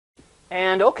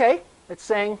And okay, it's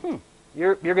saying,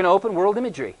 you're going to open world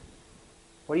imagery.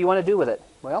 What do you want to do with it?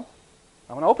 Well,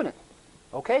 I want to open it.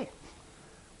 Okay.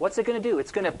 What's it going to do?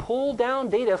 It's going to pull down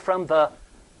data from the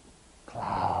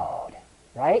cloud,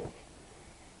 right?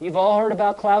 You've all heard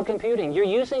about cloud computing. You're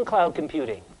using cloud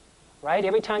computing, right?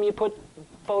 Every time you put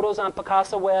photos on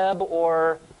Picasa Web,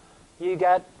 or you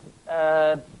got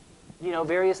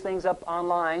various things up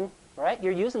online, right?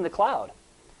 You're using the cloud.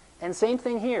 And same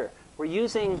thing here. We're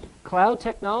using cloud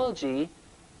technology,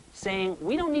 saying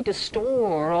we don't need to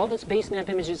store all this base map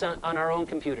images on our own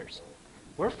computers.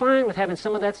 We're fine with having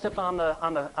some of that stuff on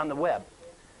the web.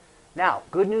 Now,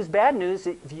 good news, bad news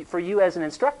for you as an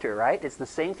instructor, right? It's the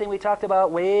same thing we talked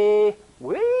about way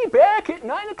back at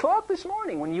 9 o'clock this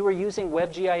morning when you were using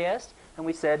WebGIS, and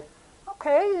we said,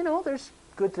 okay, there's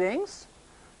good things,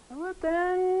 but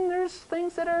then there's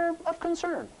things that are of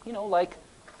concern. Like,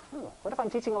 what if I'm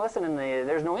teaching a lesson and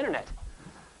there's no internet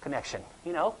connection?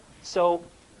 So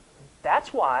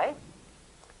that's why,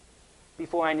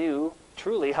 before I knew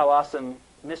truly how awesome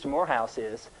Mr. Morehouse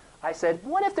is, I said,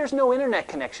 what if there's no internet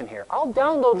connection here? I'll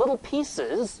download little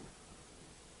pieces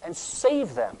and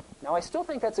save them. Now, I still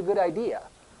think that's a good idea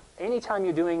anytime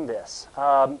you're doing this.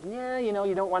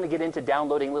 You don't want to get into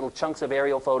downloading little chunks of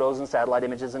aerial photos and satellite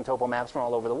images and topo maps from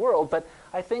all over the world, but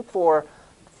I think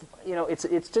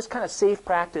it's just kind of safe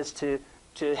practice to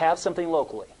have something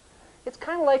locally. It's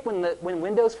kind of like when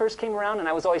Windows first came around and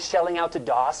I was always shelling out to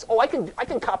DOS. Oh, I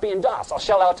can copy in DOS. I'll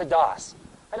shell out to DOS.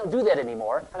 I don't do that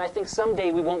anymore, and I think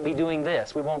someday we won't be doing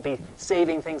this. We won't be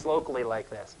saving things locally like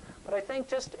this. But I think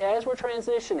just as we're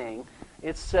transitioning,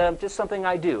 it's just something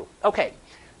I do. Okay,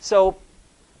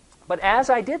 but as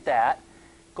I did that,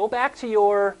 go back to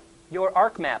your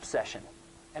ArcMap session.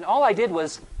 And all I did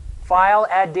was file,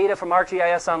 add data from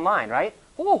ArcGIS Online, right?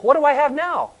 Oh, what do I have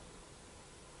now?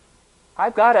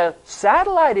 I've got a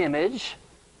satellite image.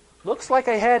 Looks like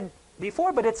I had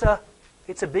before, but it's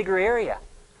a bigger area.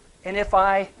 And if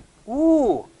I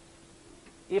go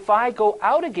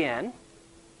out again,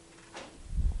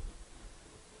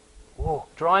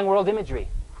 drawing world imagery.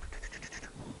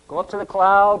 Go up to the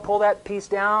cloud, pull that piece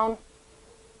down.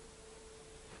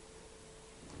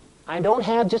 I don't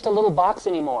have just a little box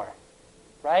anymore,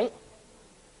 right?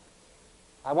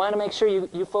 I want to make sure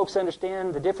you folks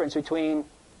understand the difference between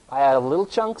I have little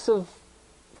chunks of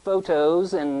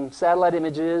photos and satellite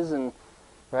images and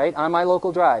right on my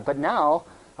local drive, but now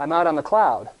I'm out on the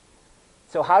cloud.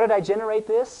 So how did I generate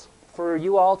this for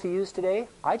you all to use today?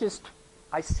 I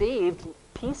saved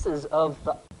pieces of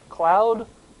the cloud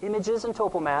images and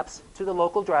topo maps to the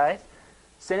local drive,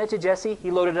 sent it to Jesse,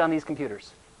 he loaded it on these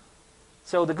computers.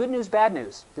 So the good news, bad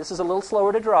news. This is a little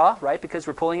slower to draw, right, because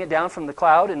we're pulling it down from the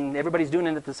cloud and everybody's doing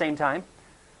it at the same time.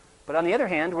 But on the other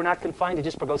hand, we're not confined to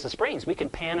just Pagosa Springs. We can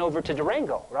pan over to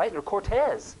Durango, right, or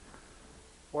Cortez,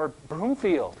 or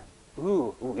Broomfield.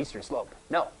 Ooh, Eastern Slope.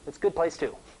 No, it's a good place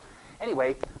too.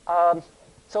 Anyway,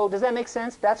 so does that make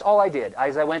sense? That's all I did.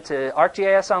 I went to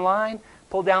ArcGIS Online,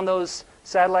 pulled down those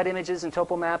satellite images and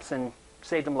topo maps, and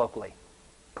saved them locally.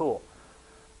 Cool.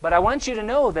 But I want you to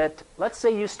know that, let's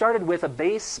say you started with a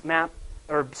base map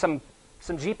or some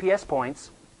GPS points.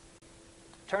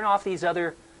 Turn off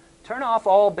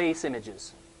all base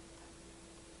images.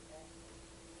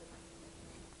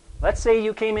 Let's say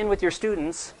you came in with your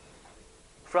students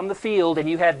from the field and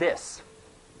you had this.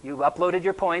 You uploaded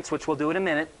your points, which we'll do in a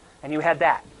minute, and you had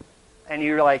that. And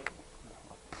you're like,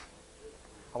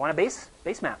 I want a base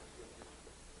map.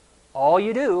 All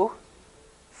you do,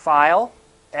 file,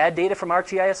 add data from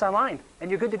ArcGIS Online,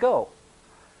 and you're good to go.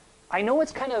 I know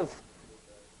it's kind of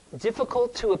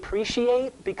difficult to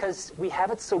appreciate because we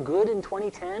have it so good in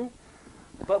 2010,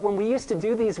 but when we used to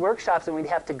do these workshops and we'd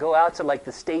have to go out to like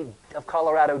the state of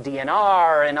Colorado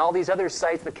DNR and all these other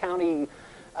sites, the county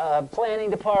planning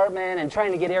department, and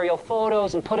trying to get aerial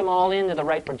photos and put them all into the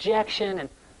right projection, and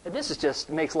this is just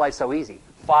makes life so easy.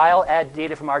 File, add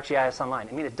data from ArcGIS Online.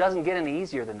 I mean, it doesn't get any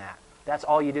easier than that. That's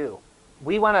all you do.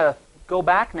 We want to go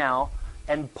back now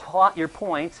and plot your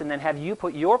points and then have you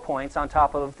put your points on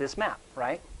top of this map,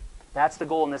 right? That's the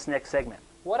goal in this next segment.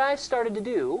 What I started to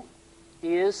do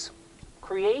is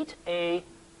create a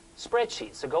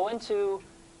spreadsheet. So go into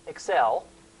Excel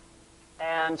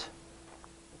and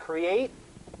create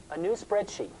a new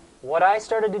spreadsheet. What I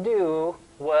started to do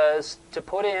was to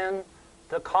put in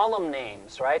the column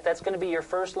names, right? That's going to be your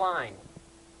first line.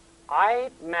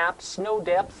 I mapped snow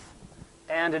depth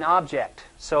and an object.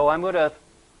 So I'm going to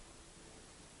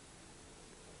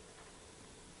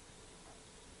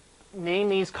name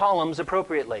these columns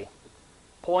appropriately.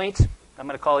 Point, I'm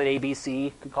going to call it ABC.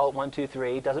 You could call it 1, 2,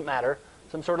 3. Doesn't matter.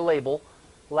 Some sort of label.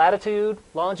 Latitude,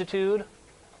 longitude,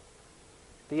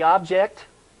 the object,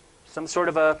 some sort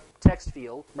of a text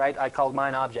field, right? I called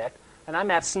mine object, and I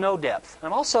map snow depth.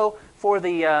 I'm also for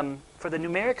the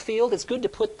numeric field. It's good to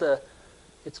put the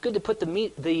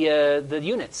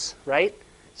units, right?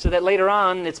 So that later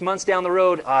on, it's months down the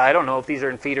road. I don't know if these are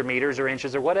in feet or meters or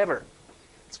inches or whatever.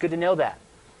 It's good to know that.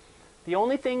 The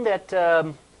only thing that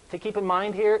to keep in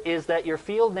mind here is that your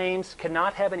field names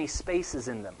cannot have any spaces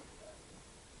in them.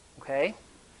 Okay?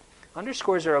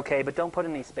 Underscores are okay, but don't put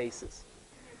any spaces.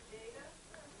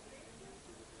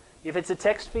 If it's a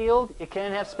text field, it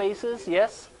can have spaces,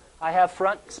 yes. I have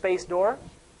front space door.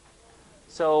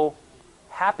 So,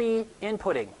 happy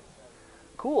inputting.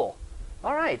 Cool.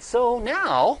 All right, so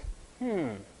now,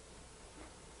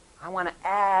 I want to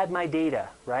add my data,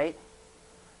 right?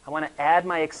 I want to add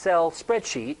my Excel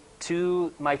spreadsheet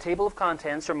to my table of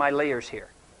contents or my layers here.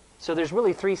 So there's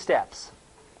really 3 steps.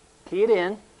 Key it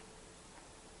in,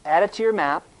 add it to your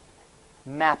map,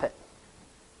 map it.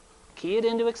 Key it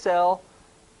into Excel,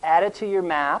 add it to your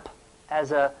map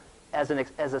as a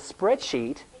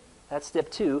spreadsheet. That's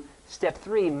step 2. Step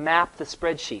 3, map the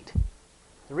spreadsheet.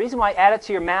 The reason why add it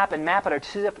to your map and map it are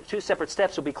two separate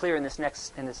steps will be clear in this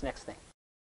next thing.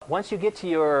 Once you get to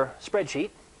your spreadsheet,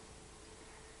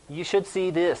 you should see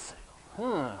this.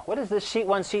 What is this sheet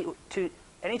 1, sheet 2?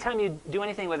 Anytime you do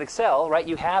anything with Excel, right,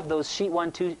 you have those sheet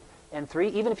 1, 2, and 3.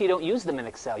 Even if you don't use them in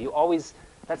Excel, you always,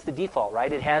 that's the default,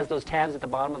 right? It has those tabs at the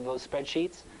bottom of those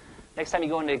spreadsheets. Next time you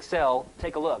go into Excel,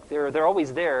 take a look. They're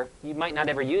always there. You might not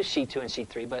ever use sheet 2 and sheet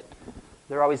 3, but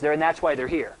they're always there, and that's why they're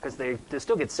here, because they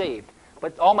still get saved.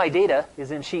 But all my data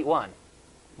is in sheet 1,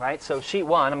 right? So sheet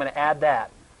 1, I'm going to add that.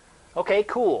 Okay,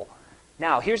 cool.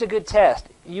 Now, here's a good test.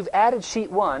 You've added sheet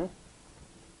 1.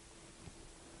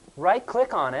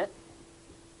 Right-click on it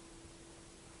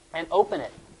and open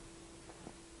it.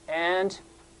 And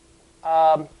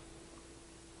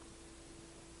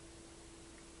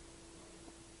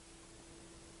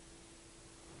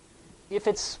if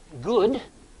it's good,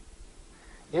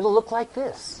 it'll look like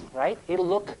this, right? It'll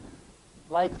look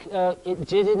like it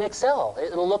did in Excel.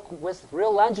 It'll look with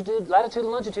real latitude and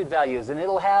longitude values, and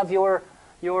it'll have your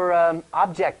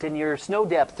object and your snow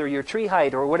depth or your tree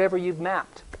height or whatever you've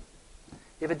mapped.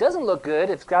 If it doesn't look good,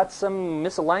 it's got some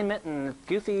misalignment and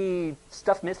goofy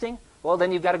stuff missing, well,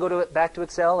 then you've got to go back to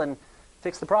Excel and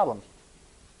fix the problem.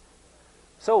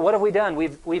 So what have we done?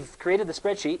 We've created the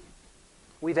spreadsheet.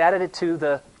 We've added it to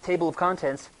the table of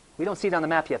contents. We don't see it on the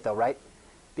map yet, though, right?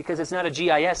 Because it's not a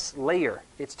GIS layer.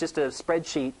 It's just a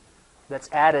spreadsheet that's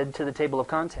added to the table of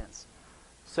contents.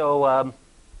 So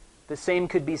the same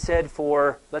could be said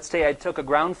for, let's say I took a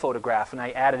ground photograph and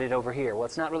I added it over here. Well,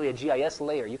 it's not really a GIS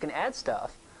layer. You can add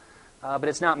stuff, but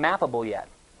it's not mappable yet.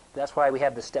 That's why we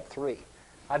have the step 3.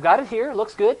 I've got it here. It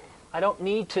looks good. I don't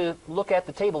need to look at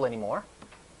the table anymore.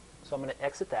 So I'm going to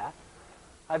exit that.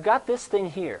 I've got this thing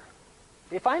here.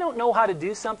 If I don't know how to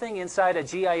do something inside a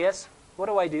GIS, what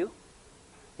do?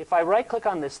 If I right-click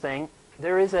on this thing,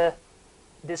 there is a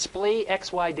display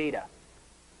XY data.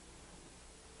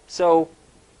 So,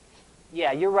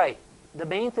 yeah, you're right. The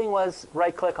main thing was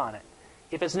right-click on it.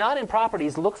 If it's not in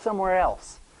properties, look somewhere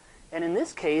else. And in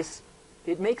this case,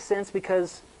 it makes sense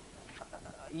because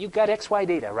you've got XY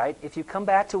data, right? If you come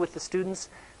back to with the students,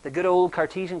 the good old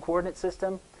Cartesian coordinate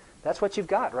system, that's what you've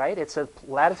got, right? It's a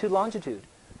latitude, longitude.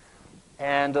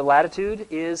 And the latitude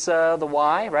is the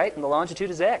Y, right? And the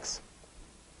longitude is X.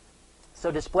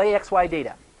 So display XY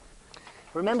data.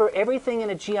 Remember, everything in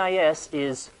a GIS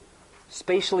is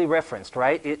spatially referenced,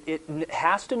 right? It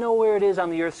has to know where it is on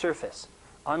the Earth's surface.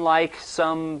 Unlike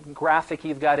some graphic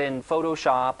you've got in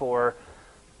Photoshop or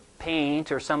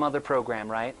Paint or some other program,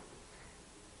 right?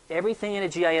 Everything in a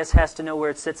GIS has to know where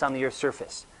it sits on the Earth's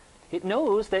surface. It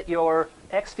knows that your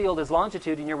X field is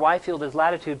longitude and your Y field is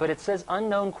latitude, but it says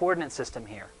unknown coordinate system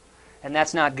here. And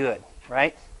that's not good,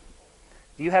 right?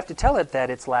 You have to tell it that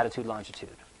it's latitude, longitude.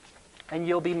 And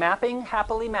you'll be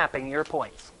happily mapping your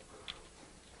points.